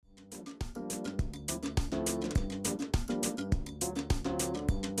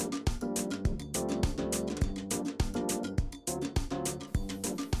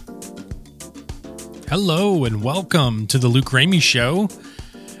Hello and welcome to the Luke Ramey Show.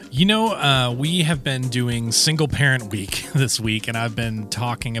 You know, we have been doing Single Parent Week this week, and I've been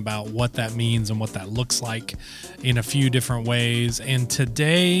talking about what that means and what that looks like in a few different ways. And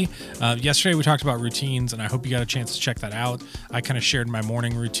today, yesterday we talked about routines, and I hope you got a chance to check that out. I kind of shared my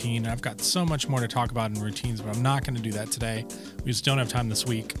morning routine. I've got so much more to talk about in routines, but I'm not going to do that today. We just don't have time this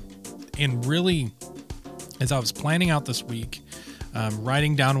week. And really, as I was planning out this week,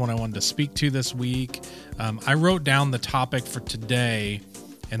 writing down what I wanted to speak to this week, I wrote down the topic for today,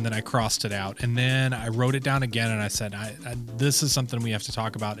 and then I crossed it out. And then I wrote it down again, and I said, this is something we have to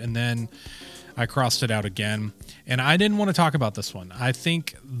talk about. And then I crossed it out again. And I didn't want to talk about this one. I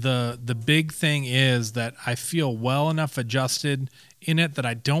think the big thing is that I feel well enough adjusted in it that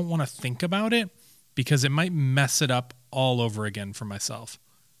I don't want to think about it because it might mess it up all over again for myself.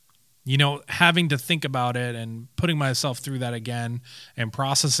 You know, having to think about it and putting myself through that again and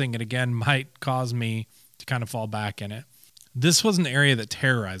processing it again might cause me to kind of fall back in it. This was an area that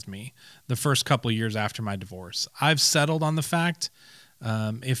terrorized me the first couple of years after my divorce. I've settled on the fact,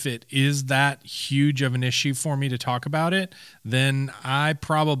 if it is that huge of an issue for me to talk about it, then I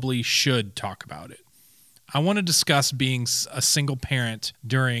probably should talk about it. I want to discuss being a single parent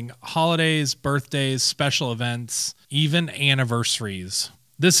during holidays, birthdays, special events, even anniversaries.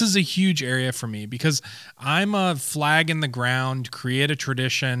 This is a huge area for me because I'm a flag in the ground, create a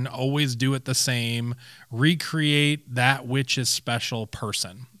tradition, always do it the same, recreate that which is special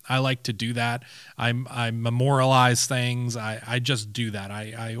person. I like to do that. I memorialize things. I just do that.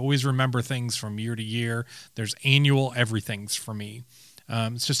 I always remember things from year to year. There's annual everythings for me.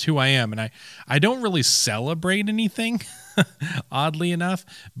 It's just who I am. And I don't really celebrate anything, oddly enough,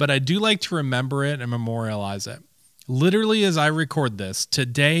 but I do like to remember it and memorialize it. Literally, as I record this,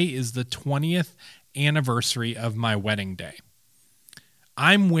 today is the 20th anniversary of my wedding day.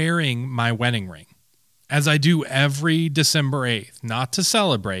 I'm wearing my wedding ring, as I do every December 8th, not to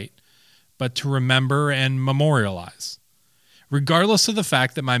celebrate, but to remember and memorialize. Regardless of the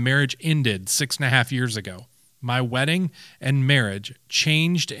fact that my marriage ended 6.5 years ago, my wedding and marriage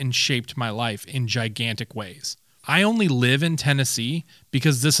changed and shaped my life in gigantic ways. I only live in Tennessee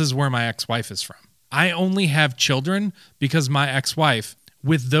because this is where my ex-wife is from. I only have children because my ex-wife,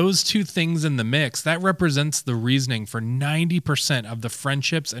 with those two things in the mix, that represents the reasoning for 90% of the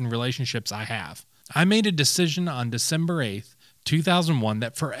friendships and relationships I have. I made a decision on December 8th, 2001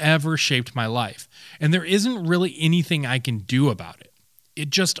 that forever shaped my life, and there isn't really anything I can do about it.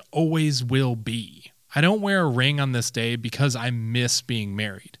 It just always will be. I don't wear a ring on this day because I miss being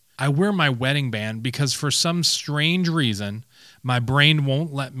married. I wear my wedding band because for some strange reason, my brain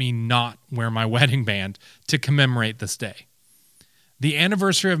won't let me not wear my wedding band to commemorate this day. The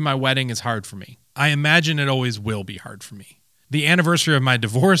anniversary of my wedding is hard for me. I imagine it always will be hard for me. The anniversary of my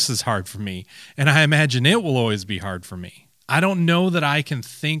divorce is hard for me, and I imagine it will always be hard for me. I don't know that I can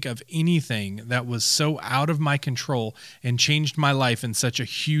think of anything that was so out of my control and changed my life in such a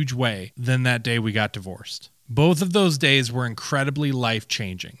huge way than that day we got divorced. Both of those days were incredibly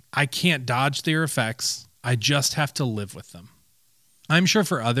life-changing. I can't dodge their effects. I just have to live with them. I'm sure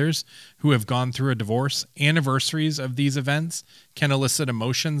for others who have gone through a divorce, anniversaries of these events can elicit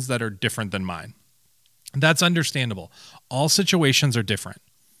emotions that are different than mine. That's understandable. All situations are different.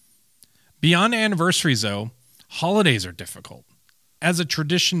 Beyond anniversaries, though, holidays are difficult. As a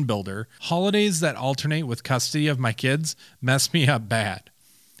tradition builder, holidays that alternate with custody of my kids mess me up bad.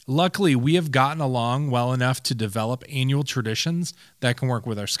 Luckily, we have gotten along well enough to develop annual traditions that can work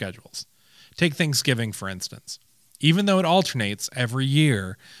with our schedules. Take Thanksgiving, for instance. Even though it alternates every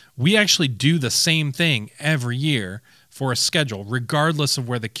year, we actually do the same thing every year for a schedule, regardless of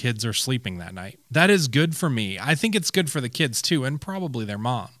where the kids are sleeping that night. That is good for me. I think it's good for the kids too, and probably their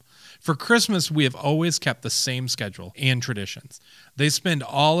mom. For Christmas, we have always kept the same schedule and traditions. They spend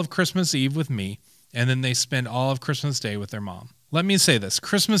all of Christmas Eve with me, and then they spend all of Christmas Day with their mom. Let me say this,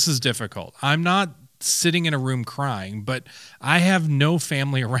 Christmas is difficult. I'm not sitting in a room crying, but I have no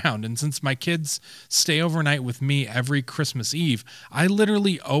family around. And since my kids stay overnight with me every Christmas Eve, I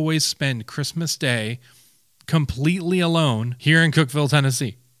literally always spend Christmas Day completely alone here in Cookeville,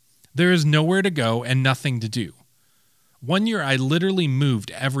 Tennessee. There is nowhere to go and nothing to do. One year, I literally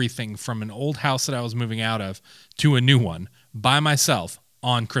moved everything from an old house that I was moving out of to a new one by myself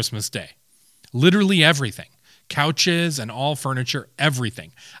on Christmas Day. Literally everything. Couches and all furniture,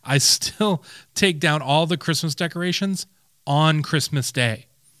 everything. I still take down all the Christmas decorations on Christmas Day.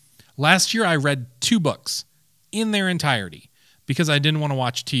 Last year, I read 2 books in their entirety because I didn't want to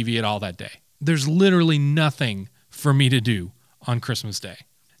watch TV at all that day. There's literally nothing for me to do on Christmas Day.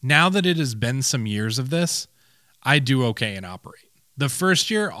 Now that it has been some years of this, I do okay and operate. The first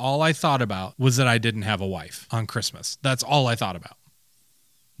year, all I thought about was that I didn't have a wife on Christmas. That's all I thought about.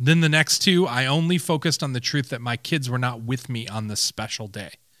 Then the next two, I only focused on the truth that my kids were not with me on this special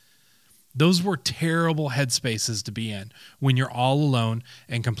day. Those were terrible headspaces to be in when you're all alone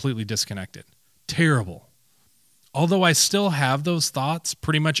and completely disconnected. Terrible. Although I still have those thoughts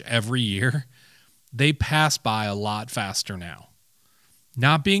pretty much every year, they pass by a lot faster now.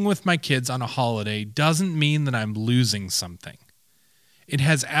 Not being with my kids on a holiday doesn't mean that I'm losing something. It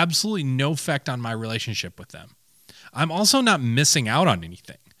has absolutely no effect on my relationship with them. I'm also not missing out on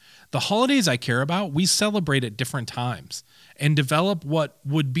anything. The holidays I care about, we celebrate at different times and develop what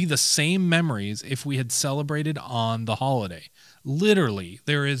would be the same memories if we had celebrated on the holiday. Literally,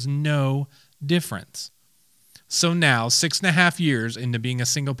 there is no difference. So now, 6.5 years into being a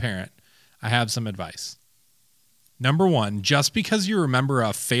single parent, I have some advice. Number one, just because you remember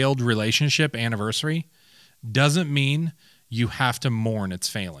a failed relationship anniversary doesn't mean you have to mourn its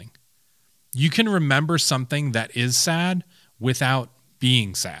failing. You can remember something that is sad without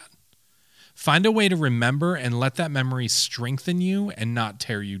being sad. Find a way to remember and let that memory strengthen you and not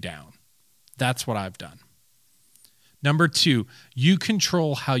tear you down. That's what I've done. Number two, you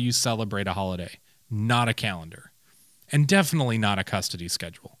control how you celebrate a holiday, not a calendar, and definitely not a custody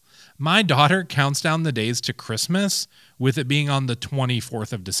schedule. My daughter counts down the days to Christmas with it being on the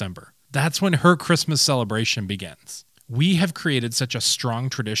 24th of December. That's when her Christmas celebration begins. We have created such a strong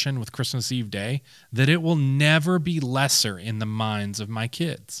tradition with Christmas Eve Day that it will never be lesser in the minds of my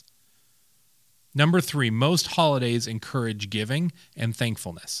kids. Number three, most holidays encourage giving and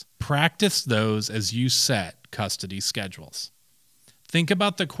thankfulness. Practice those as you set custody schedules. Think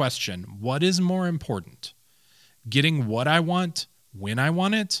about the question, what is more important? Getting what I want when I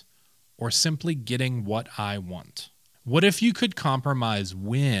want it, or simply getting what I want? What if you could compromise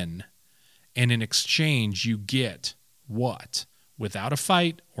when, and in exchange you get what, without a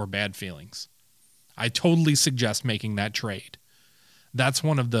fight or bad feelings? I totally suggest making that trade. That's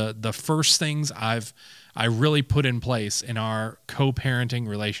one of the first things I really put in place in our co-parenting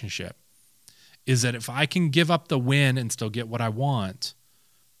relationship, is that if I can give up the win and still get what I want,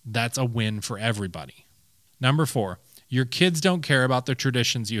 that's a win for everybody. Number four, your kids don't care about the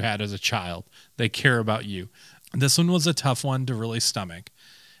traditions you had as a child. They care about you. This one was a tough one to really stomach.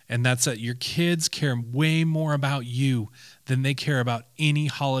 And that's that your kids care way more about you than they care about any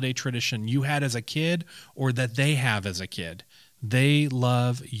holiday tradition you had as a kid or that they have as a kid. They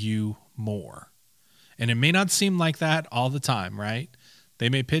love you more. And it may not seem like that all the time, right? They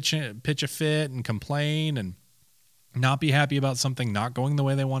may pitch a fit and complain and not be happy about something not going the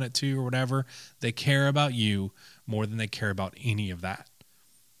way they want it to or whatever. They care about you more than they care about any of that.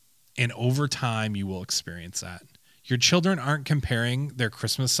 And over time, you will experience that. Your children aren't comparing their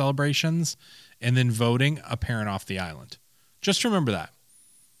Christmas celebrations and then voting a parent off the island. Just remember that.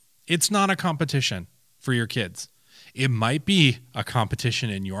 It's not a competition for your kids. It might be a competition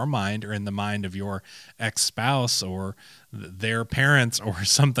in your mind or in the mind of your ex-spouse or their parents or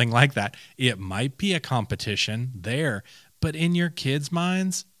something like that. It might be a competition there, but in your kids'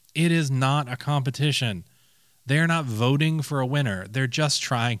 minds, it is not a competition. They're not voting for a winner. They're just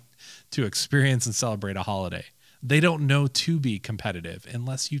trying to experience and celebrate a holiday. They don't know to be competitive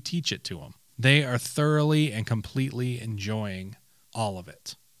unless you teach it to them. They are thoroughly and completely enjoying all of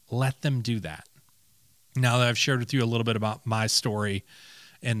it. Let them do that. Now that I've shared with you a little bit about my story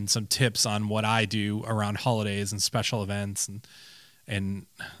and some tips on what I do around holidays and special events and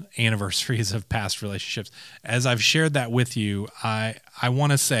anniversaries of past relationships, as I've shared that with you, I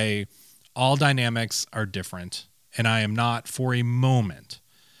want to say all dynamics are different, and I am not for a moment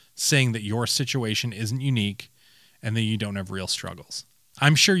saying that your situation isn't unique and that you don't have real struggles.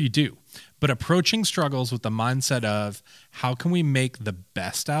 I'm sure you do, but approaching struggles with the mindset of how can we make the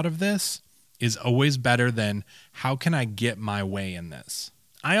best out of this is always better than how can I get my way in this.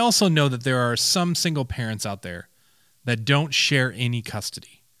 I also know that there are some single parents out there that don't share any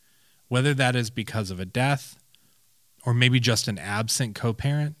custody, whether that is because of a death or maybe just an absent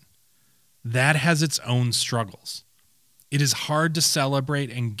co-parent. That has its own struggles. It is hard to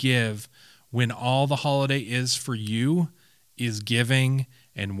celebrate and give when all the holiday is for you is giving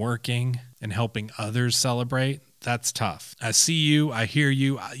and working and helping others celebrate. That's tough. I see you. I hear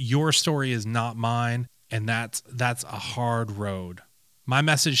you. Your story is not mine. And that's a hard road. My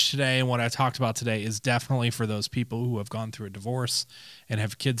message today and what I talked about today is definitely for those people who have gone through a divorce and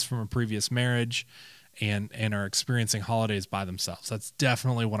have kids from a previous marriage and are experiencing holidays by themselves. That's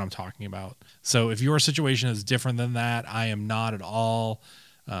definitely what I'm talking about. So if your situation is different than that, I am not at all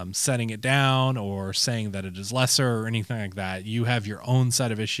setting it down or saying that it is lesser or anything like that. You have your own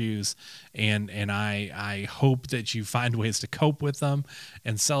set of issues, and I hope that you find ways to cope with them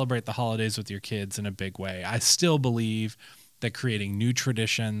and celebrate the holidays with your kids in a big way. I still believe that creating new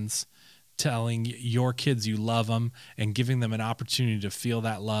traditions, telling your kids you love them, and giving them an opportunity to feel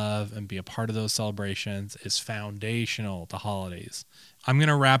that love and be a part of those celebrations is foundational to holidays. I'm going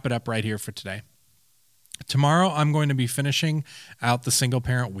to wrap it up right here for today. Tomorrow, I'm going to be finishing out the single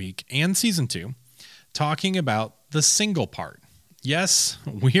parent week and season 2, talking about the single part. Yes,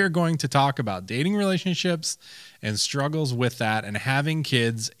 we are going to talk about dating relationships and struggles with that and having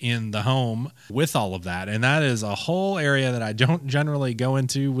kids in the home with all of that. And that is a whole area that I don't generally go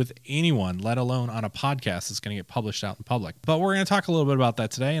into with anyone, let alone on a podcast that's going to get published out in public. But we're going to talk a little bit about that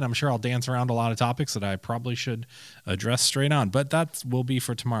today, and I'm sure I'll dance around a lot of topics that I probably should address straight on, but that will be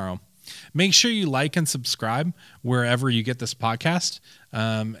for tomorrow. Make sure you like and subscribe wherever you get this podcast.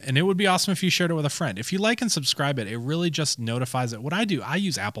 And it would be awesome if you shared it with a friend. If you like and subscribe it really just notifies it. What I do, I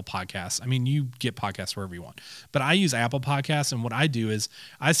use Apple Podcasts. I mean, you get podcasts wherever you want, but I use Apple Podcasts. And what I do is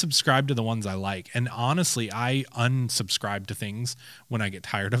I subscribe to the ones I like. And honestly, I unsubscribe to things when I get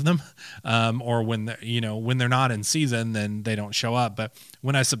tired of them, or when they're not in season, then they don't show up. But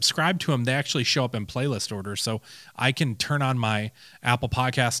when I subscribe to them, they actually show up in playlist order. So I can turn on my Apple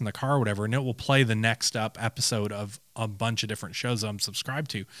Podcasts in the car or whatever, and it will play the next up episode of a bunch of different shows I'm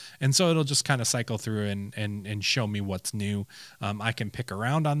subscribed to. And so it'll just kind of cycle through and show me what's new. I can pick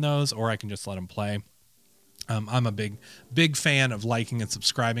around on those, or I can just let them play. I'm a big fan of liking and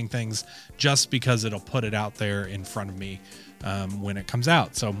subscribing things just because it'll put it out there in front of me when it comes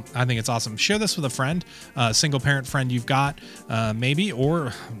out. So I think it's awesome. Share this with a friend, a single parent friend you've got, maybe,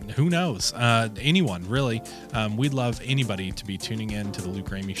 or who knows, anyone really. We'd love anybody to be tuning in to the Luke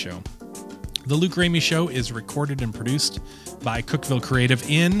Ramey Show. The Luke Ramey Show is recorded and produced by Cookeville Creative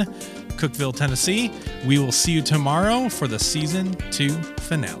in Cookeville, Tennessee. We will see you tomorrow for the season 2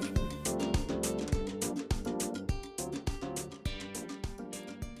 finale.